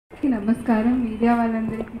Namaskaram, media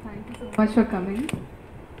valandariki thank you so much for coming.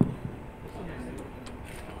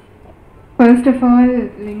 First of all,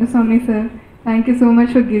 Linguswamy sir, thank you so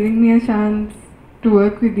much for giving me a chance to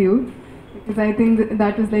work with you, because I think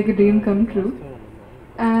that was like a dream come true.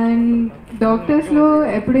 And doctors lo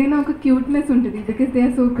epudaina oka cuteness untadi because they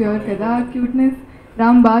are so pure kada. Cuteness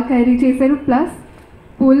Ram ba carry chesaru, plus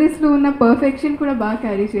police lo unna perfection kuda ba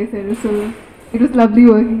carry chesaru. So it was lovely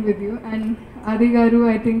working with you. And Adi garu,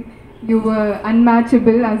 I think you were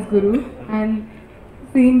unmatchable as Guru, and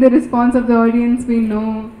seeing the response of the audience, we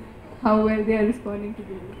know how well they are responding to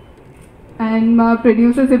Guru. And మా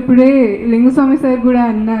producers ఎప్పుడే Lingusamy sir కూడా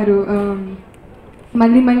అన్నారు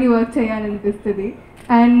మళ్ళీ work చేయాలనిపిస్తుంది,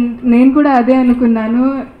 and నేను కూడా అదే అనుకున్నాను,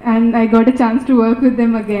 and I got a chance to work with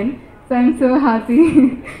them again. So I'm so happy.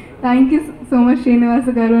 Thank you so much Srinivasa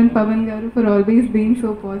గారు అండ్ పవన్ గారు for always being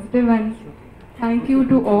so positive, and thank you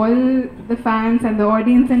to all the fans and the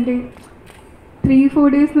audience. అంటే 3-4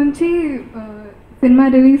 days నుంచి cinema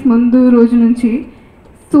release ముందు రోజు నుంచి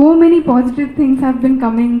so many positive things have been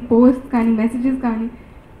coming, posts కానీ messages కానీ,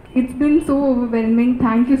 it's been so overwhelming.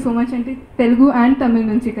 Thank you so much. అంటే Telugu and Tamil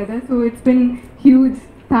నుంచి కదా, so it's been huge.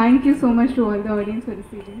 Thank you so much to all the audience for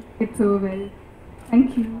receiving it so well. Thank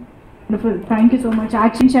you. Wonderful. Thank you so much.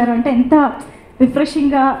 Action share అంటే ఎంత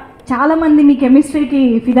రిఫ్రెషింగ్గా, చాలామంది మీ కెమిస్ట్రీకి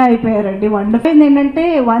ఫిదా అయిపోయారండి. Wonderful. ఏంటంటే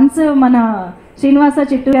once మన శ్రీనివాస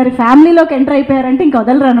చిట్టు గారి ఫ్యామిలీలోకి ఎంటర్ అయిపోయారంటే ఇంకా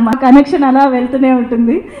వదలరు అన్నమాట. కనెక్షన్ అలా వెళ్తూనే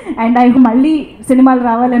ఉంటుంది. అండ్ మళ్ళీ సినిమాలు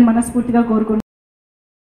రావాలని మనస్ఫూర్తిగా కోరుకుంటున్నాను.